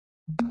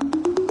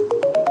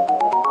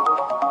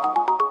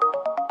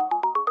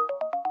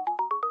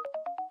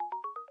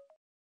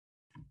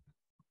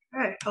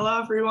Hi,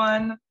 hello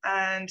everyone,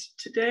 and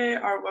today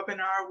our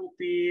webinar will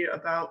be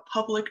about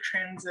public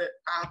transit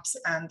apps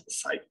and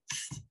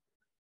sites.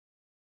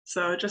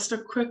 So just a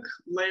quick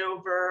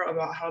layover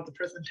about how the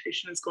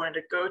presentation is going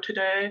to go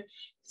today.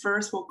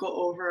 First, we'll go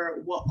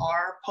over what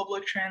are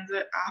public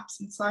transit apps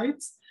and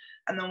sites,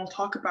 and then we'll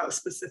talk about a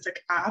specific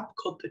app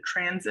called the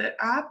Transit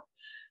app,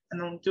 and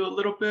then we'll do a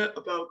little bit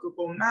about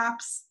Google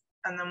Maps,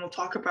 and then we'll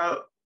talk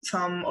about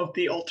some of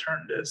the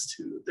alternatives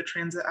to the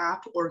Transit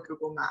app or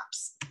Google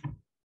Maps.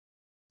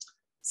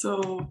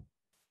 So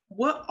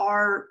what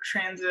are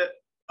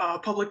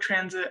public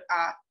transit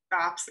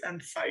apps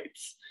and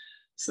sites?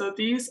 So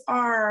these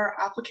are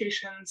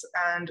applications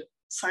and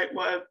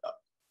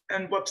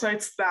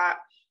websites that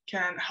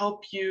can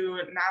help you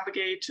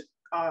navigate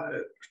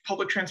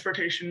public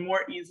transportation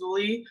more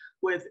easily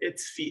with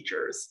its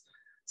features.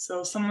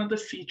 So some of the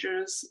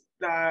features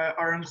that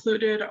are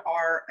included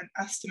are an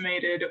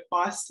estimated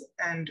bus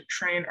and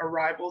train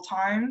arrival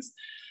times,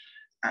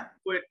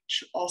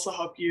 which also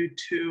help you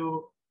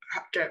to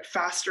get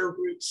faster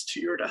routes to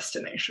your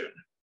destination.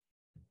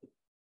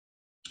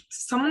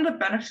 Some of the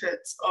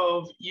benefits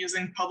of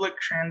using public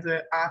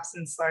transit apps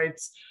and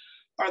sites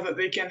are that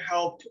they can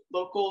help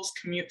locals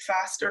commute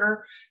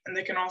faster, and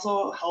they can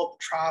also help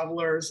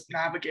travelers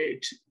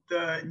navigate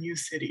the new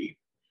city.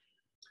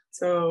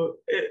 So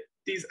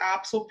these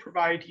apps will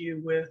provide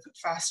you with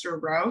faster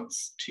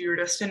routes to your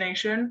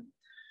destination,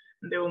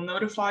 and they will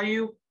notify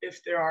you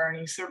if there are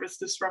any service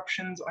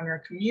disruptions on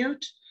your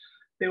commute.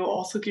 They will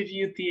also give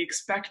you the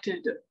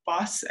expected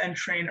bus and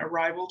train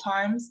arrival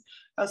times,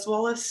 as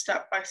well as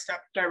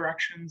step-by-step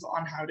directions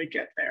on how to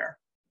get there.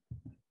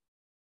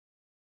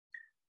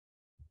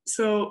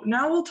 So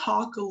now we'll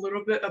talk a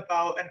little bit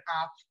about an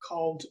app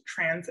called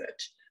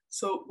Transit.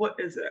 So what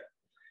is it?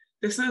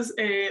 This is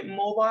a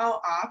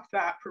mobile app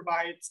that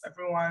provides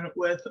everyone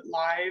with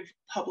live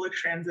public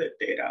transit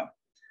data.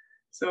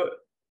 So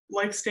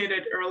like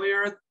stated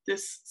earlier,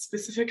 this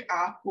specific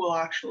app will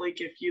actually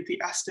give you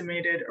the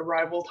estimated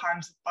arrival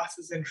times of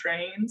buses and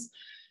trains.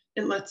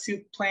 It lets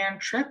you plan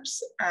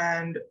trips,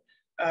 and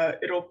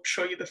it'll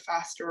show you the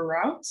faster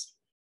routes.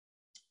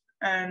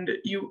 And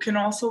you can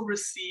also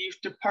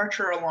receive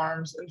departure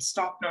alarms and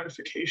stop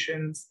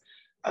notifications,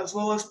 as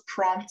well as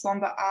prompts on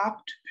the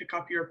app to pick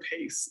up your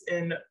pace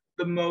in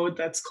the mode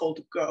that's called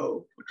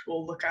Go, which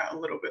we'll look at a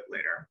little bit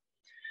later.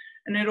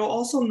 And it'll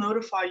also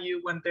notify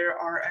you when there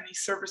are any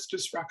service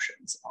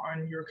disruptions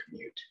on your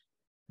commute.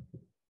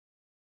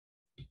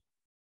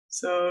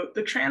 So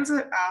the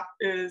Transit app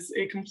is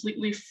a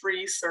completely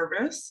free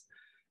service.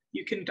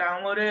 You can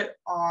download it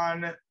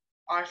on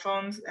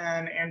iPhones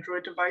and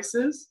Android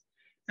devices,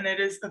 and it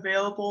is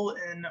available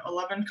in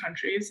 11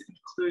 countries,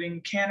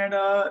 including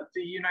Canada,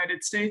 the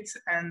United States,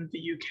 and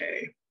the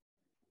UK.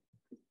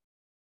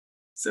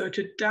 So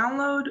to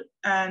download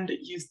and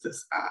use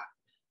this app,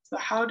 so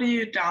how do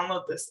you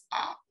download this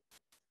app?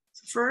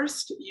 So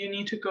first, you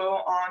need to go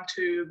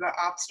onto the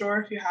App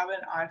Store if you have an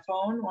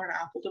iPhone or an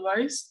Apple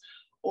device,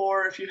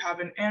 or if you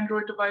have an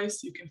Android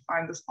device, you can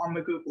find this on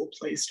the Google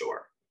Play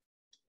Store.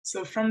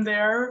 So from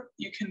there,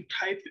 you can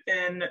type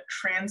in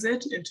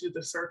Transit into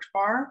the search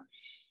bar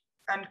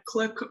and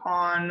click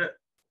on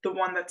the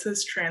one that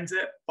says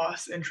Transit,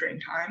 Bus, and Train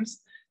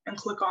Times, and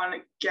click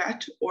on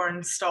Get or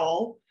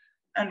Install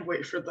and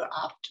wait for the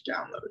app to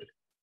download.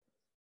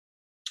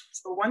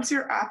 So once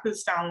your app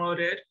is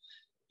downloaded,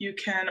 you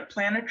can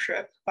plan a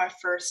trip by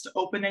first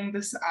opening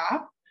this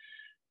app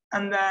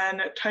and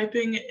then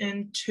typing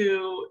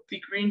into the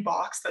green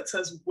box that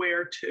says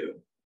Where to.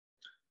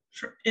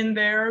 In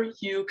there,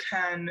 you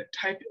can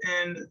type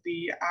in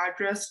the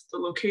address, the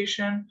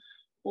location,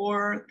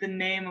 or the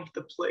name of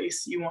the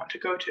place you want to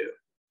go to.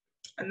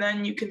 And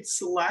then you can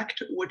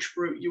select which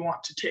route you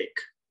want to take.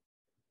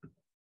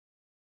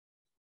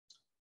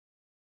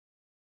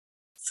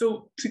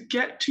 So to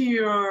get to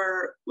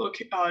your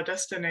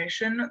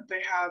destination,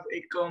 they have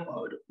a Go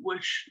mode,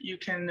 which you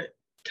can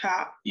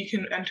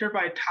enter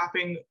by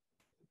tapping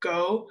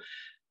Go,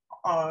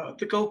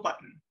 the Go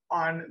button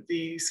on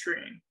the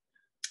screen.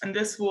 And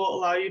this will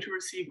allow you to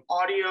receive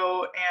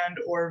audio and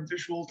or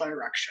visual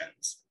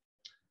directions.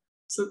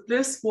 So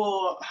this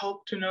will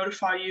help to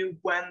notify you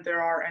when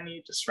there are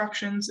any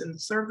disruptions in the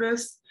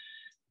service,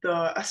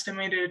 the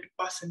estimated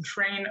bus and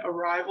train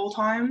arrival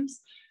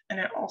times, and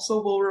it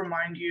also will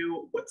remind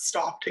you what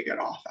stop to get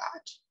off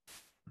at.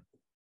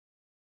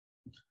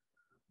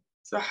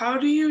 So how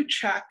do you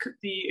check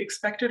the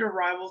expected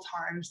arrival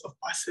times of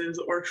buses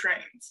or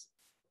trains?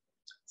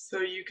 So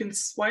you can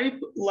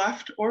swipe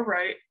left or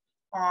right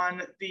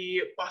on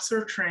the bus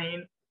or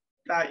train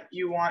that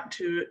you want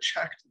to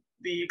check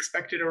the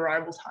expected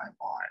arrival time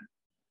on.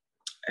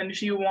 And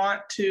if you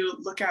want to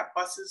look at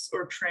buses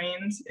or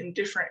trains in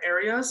different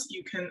areas,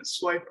 you can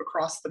swipe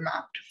across the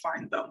map to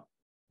find them.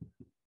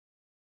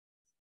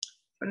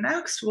 But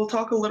next, we'll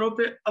talk a little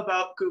bit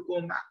about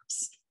Google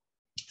Maps.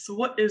 So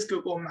what is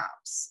Google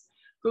Maps?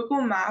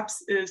 Google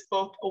Maps is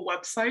both a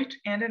website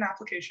and an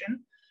application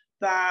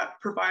that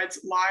provides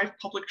live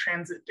public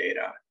transit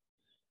data.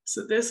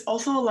 So this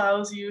also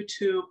allows you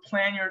to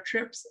plan your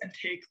trips and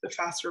take the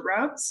faster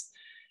routes.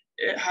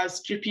 It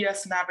has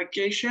GPS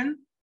navigation.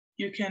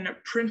 You can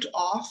print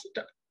off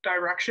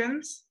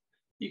directions.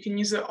 You can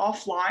use it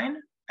offline,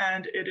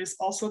 and it is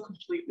also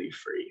completely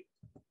free.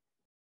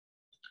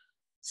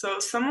 So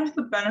some of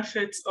the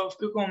benefits of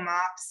Google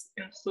Maps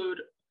include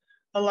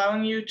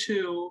allowing you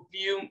to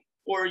view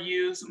or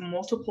use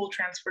multiple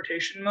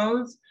transportation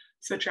modes,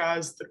 such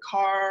as the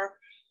car,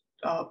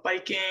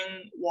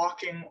 biking,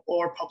 walking,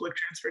 or public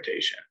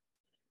transportation.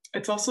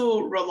 It's also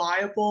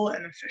reliable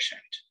and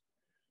efficient.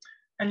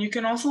 And you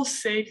can also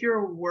save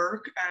your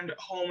work and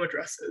home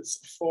addresses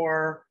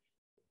for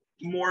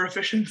more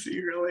efficiency,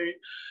 really.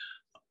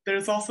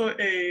 There's also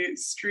a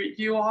street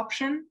view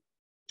option,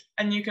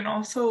 and you can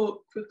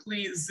also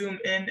quickly zoom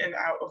in and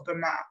out of the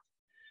map.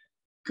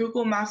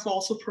 Google Maps will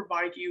also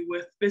provide you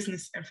with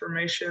business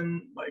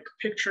information like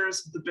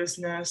pictures of the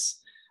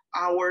business,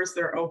 hours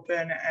they're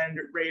open, and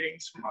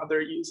ratings from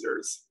other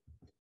users.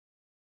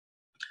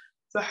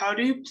 So how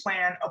do you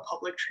plan a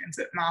public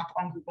transit map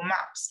on Google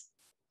Maps?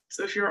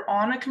 So if you're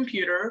on a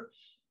computer,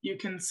 you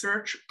can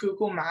search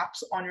Google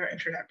Maps on your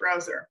internet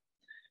browser.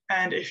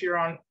 And if you're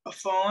on a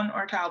phone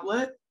or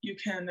tablet, you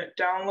can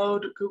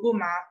download Google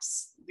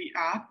Maps, the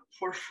app,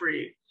 for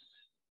free.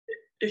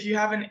 If you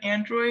have an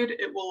Android,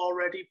 it will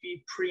already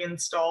be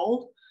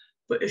pre-installed.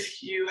 But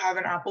if you have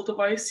an Apple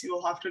device, you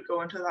will have to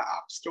go into the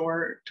App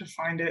Store to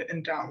find it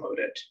and download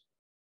it.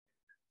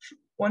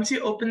 Once you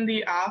open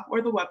the app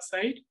or the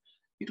website,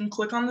 you can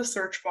click on the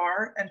search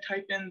bar and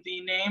type in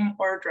the name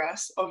or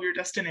address of your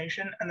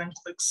destination and then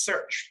click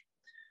search.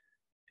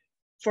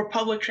 For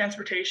public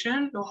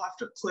transportation, you'll have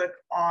to click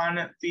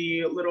on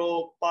the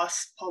little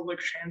bus public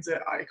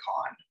transit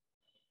icon.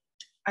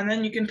 And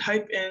then you can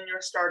type in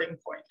your starting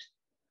point.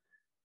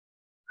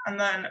 And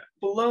then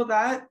below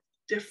that,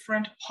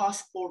 different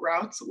possible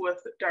routes with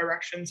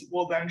directions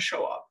will then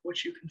show up,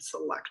 which you can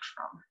select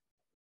from.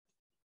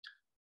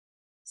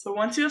 So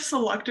once you have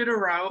selected a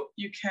route,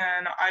 you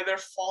can either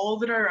follow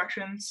the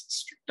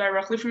directions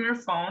directly from your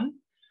phone,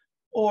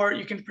 or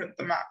you can print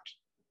them out.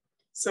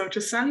 So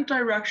to send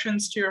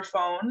directions to your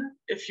phone,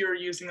 if you're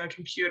using a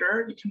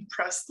computer, you can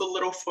press the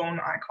little phone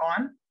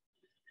icon.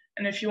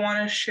 And if you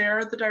want to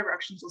share the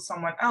directions with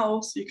someone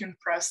else, you can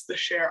press the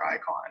share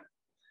icon.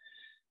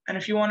 And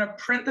if you want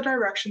to print the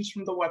directions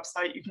from the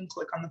website, you can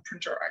click on the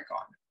printer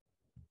icon.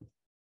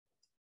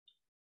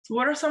 So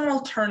what are some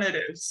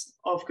alternatives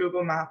of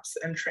Google Maps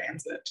and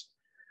transit?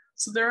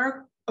 So there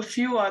are a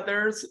few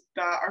others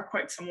that are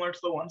quite similar to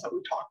the ones that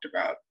we talked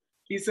about.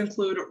 These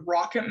include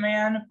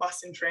Rocketman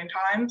bus and train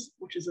times,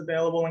 which is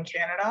available in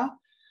Canada,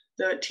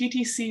 the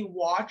TTC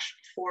Watch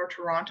for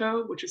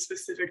Toronto, which is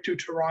specific to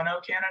Toronto,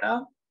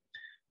 Canada,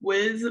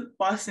 Wiz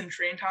bus and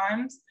train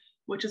times,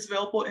 which is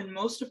available in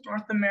most of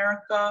North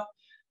America,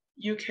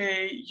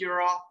 UK,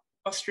 Europe,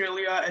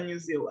 Australia, and New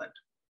Zealand.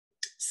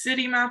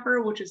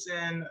 Citymapper, which is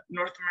in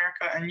North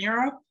America and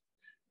Europe.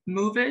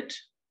 Move It,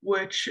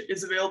 which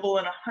is available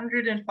in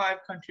 105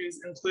 countries,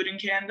 including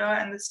Canada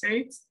and the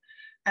States.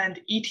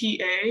 And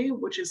ETA,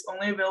 which is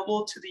only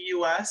available to the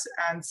US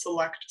and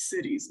select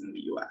cities in the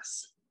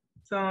US.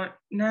 So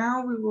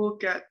now we will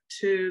get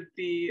to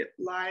the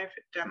live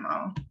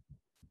demo.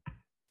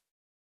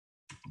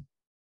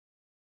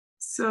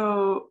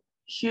 So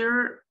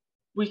here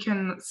we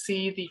can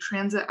see the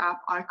transit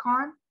app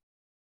icon,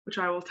 which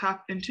I will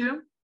tap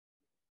into.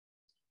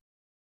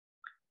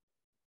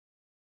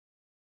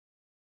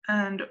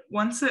 And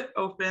once it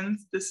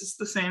opens, this is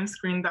the same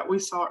screen that we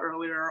saw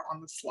earlier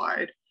on the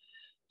slide.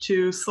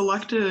 To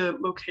select a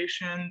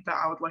location that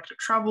I would like to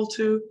travel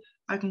to,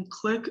 I can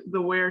click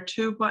the Where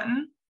To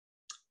button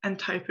and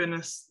type in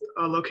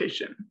a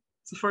location.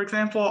 So for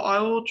example, I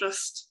will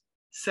just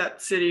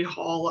set City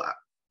Hall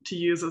to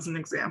use as an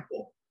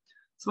example.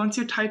 So once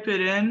you type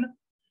it in,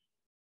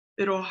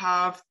 it'll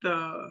have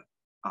the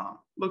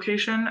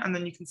location, and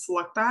then you can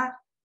select that.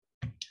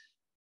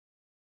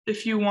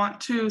 If you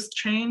want to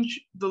change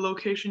the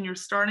location you're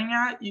starting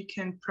at, you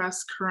can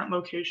press current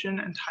location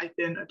and type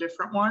in a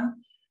different one.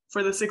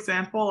 For this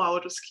example, I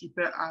will just keep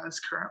it as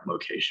current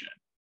location.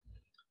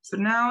 So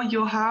now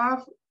you'll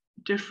have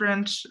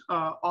different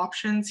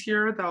options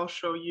here that will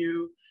show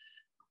you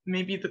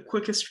maybe the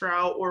quickest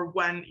route or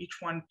when each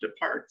one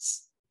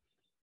departs.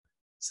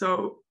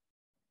 So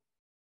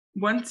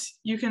once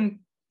you can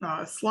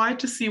slide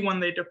to see when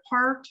they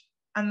depart,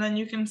 and then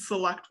you can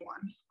select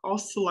one. I'll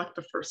select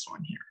the first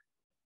one here.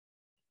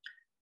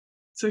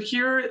 So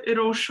here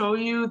it'll show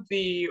you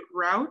the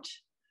route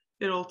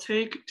it'll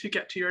take to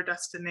get to your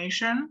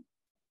destination.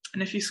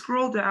 And if you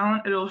scroll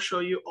down, it'll show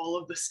you all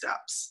of the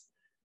steps.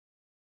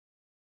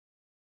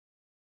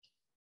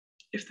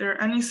 If there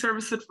are any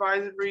service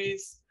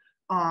advisories,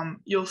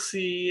 you'll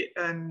see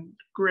a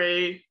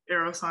gray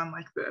arrow sign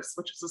like this,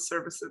 which is a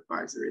service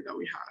advisory that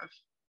we have.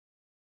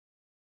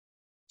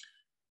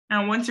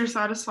 And once you're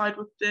satisfied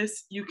with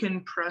this, you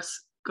can press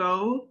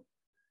go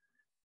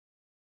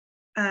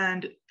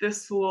And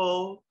this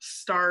will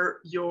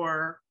start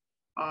your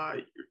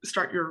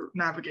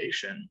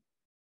navigation.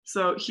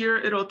 So here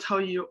it'll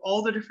tell you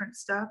all the different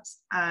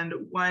steps and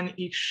when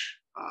each,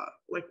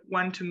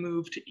 when to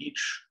move to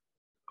each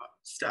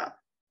step.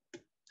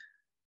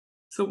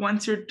 So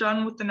once you're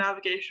done with the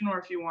navigation, or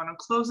if you want to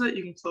close it,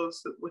 you can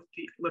close it with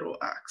the little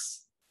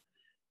X.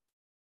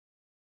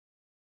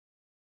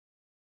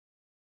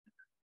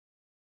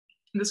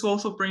 And this will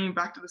also bring you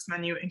back to this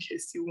menu in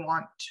case you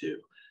want to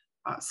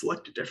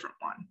select a different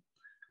one.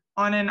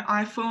 On an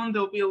iPhone,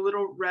 there'll be a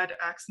little red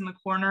X in the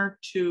corner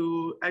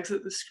to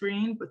exit the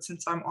screen, but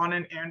since I'm on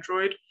an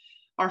Android,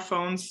 our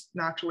phones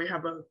naturally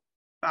have a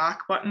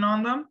back button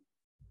on them.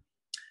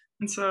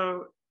 And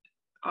so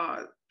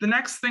the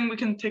next thing we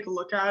can take a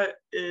look at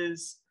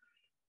is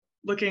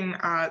looking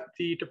at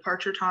the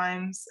departure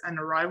times and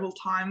arrival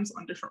times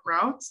on different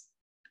routes.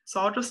 So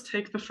I'll just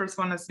take the first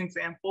one as an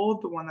example,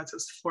 the one that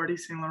says Fort de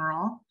Saint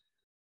Laurent.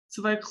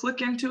 So if I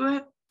click into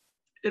it,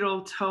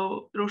 it'll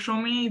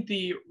show me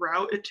the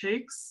route it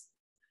takes.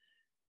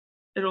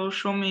 It'll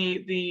show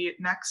me the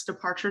next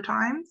departure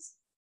times,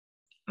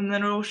 and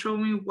then it'll show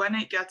me when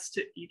it gets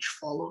to each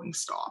following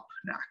stop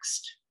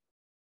next.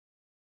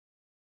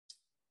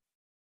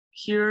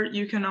 Here,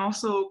 you can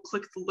also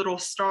click the little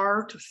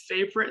star to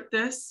favorite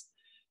this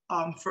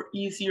for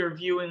easier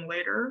viewing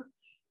later,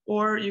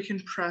 or you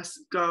can press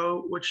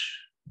go, which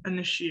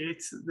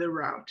initiates the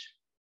route.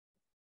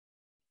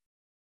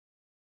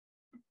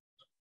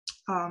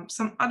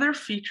 Some other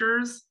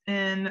features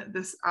in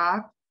this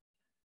app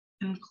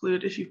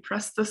include, if you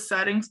press the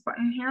settings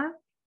button here,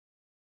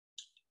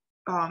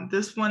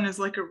 this one is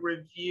like a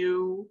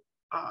review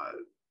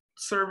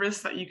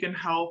service that you can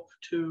help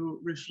to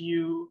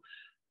review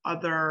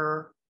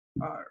other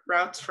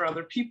routes for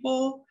other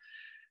people.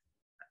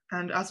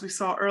 And as we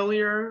saw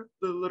earlier,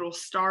 the little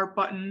star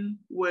button,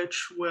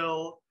 which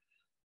will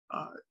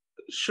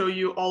show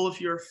you all of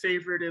your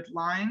favorited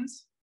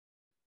lines.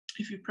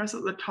 If you press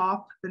at the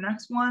top, the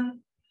next one,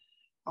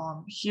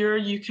 here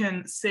you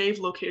can save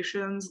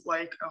locations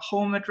like a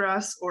home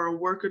address or a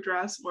work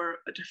address or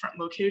a different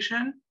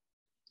location.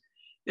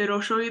 It'll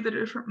show you the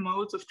different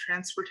modes of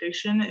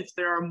transportation if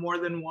there are more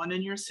than one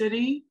in your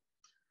city.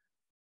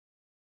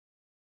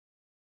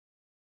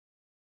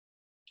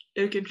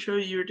 It can show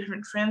you your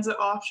different transit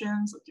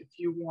options, like if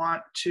you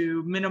want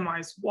to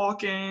minimize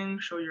walking,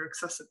 show your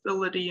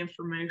accessibility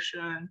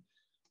information,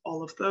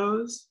 all of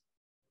those.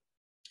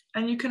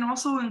 And you can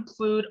also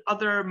include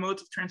other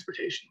modes of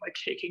transportation, like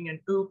taking an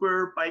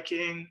Uber,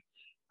 biking,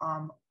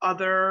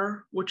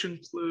 which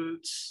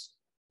includes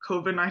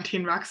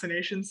COVID-19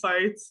 vaccination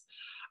sites,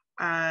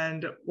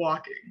 and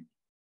walking.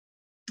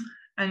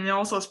 And it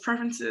also has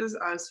preferences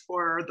as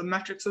for the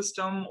metric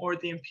system or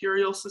the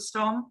imperial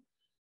system.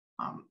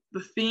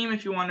 The theme,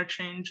 if you want to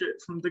change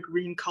it from the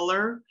green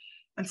color,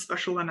 and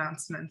special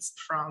announcements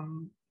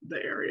from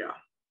the area.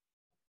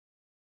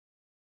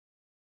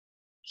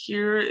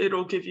 Here,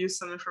 it'll give you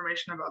some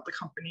information about the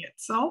company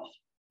itself.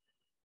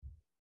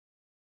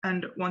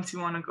 And once you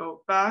want to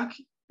go back,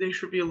 there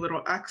should be a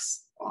little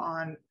X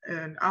on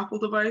an Apple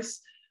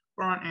device,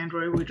 or on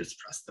Android, we just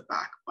press the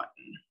back button.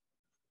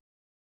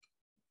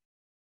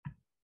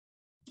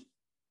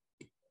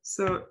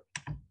 So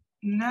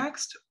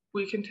next,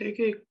 we can take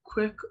a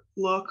quick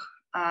look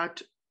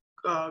at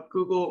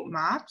Google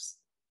Maps.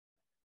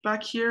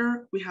 Back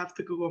here, we have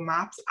the Google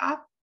Maps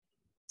app.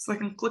 So I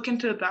can click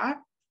into that,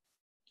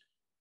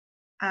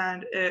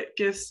 and it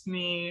gives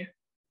me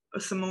a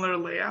similar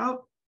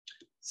layout.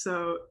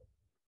 So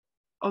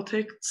I'll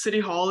take City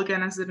Hall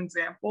again as an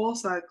example.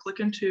 So I click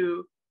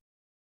into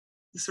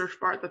the search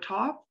bar at the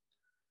top,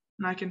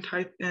 and I can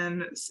type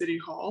in City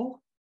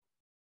Hall.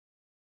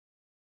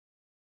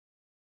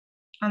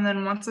 And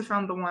then once I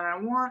found the one I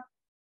want,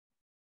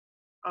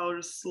 I'll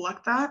just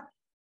select that.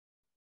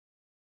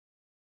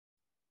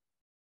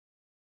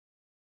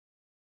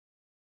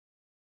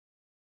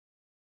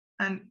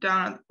 And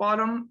down at the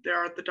bottom, there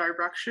are the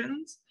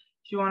directions.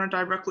 If you want to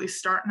directly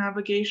start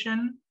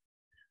navigation,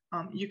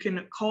 you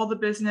can call the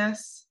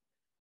business,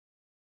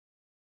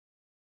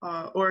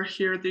 or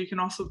here you can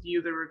also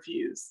view the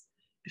reviews.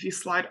 If you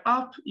slide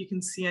up, you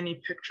can see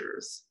any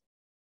pictures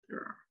there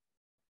are.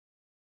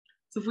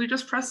 So if we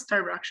just press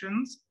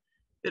directions,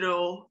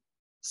 it'll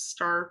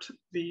start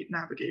the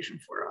navigation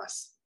for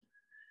us.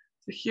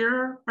 So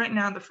here, right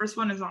now, the first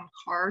one is on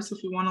cars. So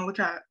if we want to look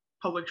at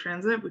public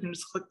transit, we can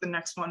just click the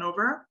next one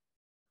over.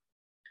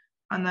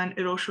 And then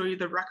it'll show you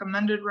the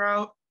recommended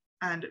route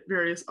and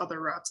various other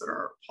routes that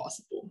are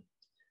possible.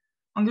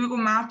 On Google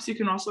Maps, you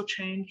can also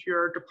change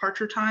your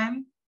departure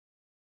time.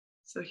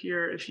 So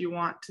here, if you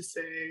want to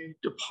say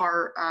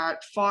depart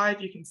at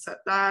 5, you can set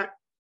that,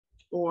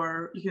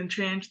 or you can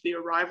change the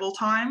arrival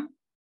time.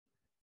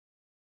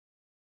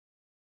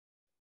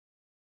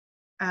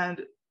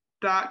 And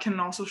that can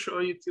also show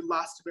you the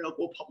last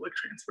available public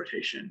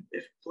transportation,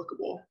 if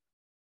applicable.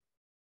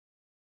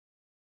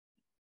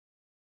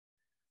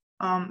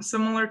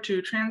 Similar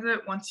to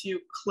transit, once you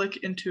click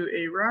into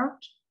a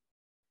route,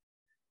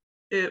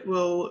 it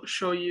will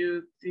show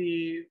you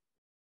the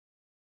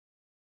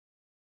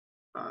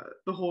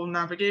the whole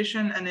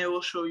navigation, and it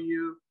will show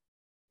you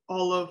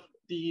all of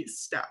the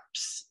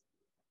steps.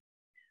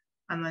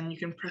 And then you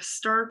can press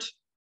start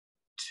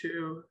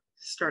to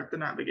start the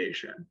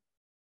navigation.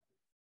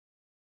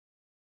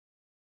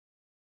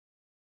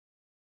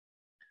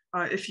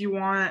 If you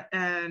want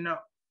an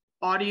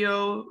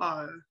audio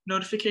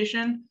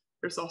notification,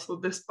 there's also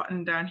this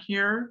button down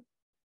here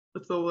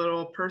with the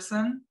little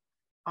person,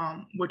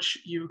 which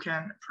you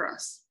can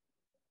press.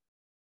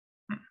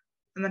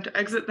 And then to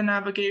exit the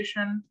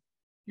navigation,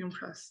 you can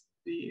press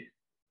the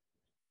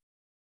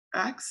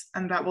X,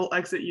 and that will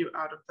exit you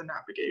out of the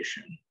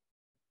navigation.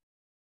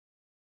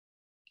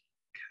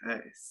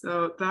 Okay,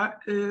 so that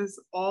is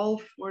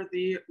all for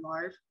the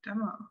live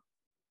demo.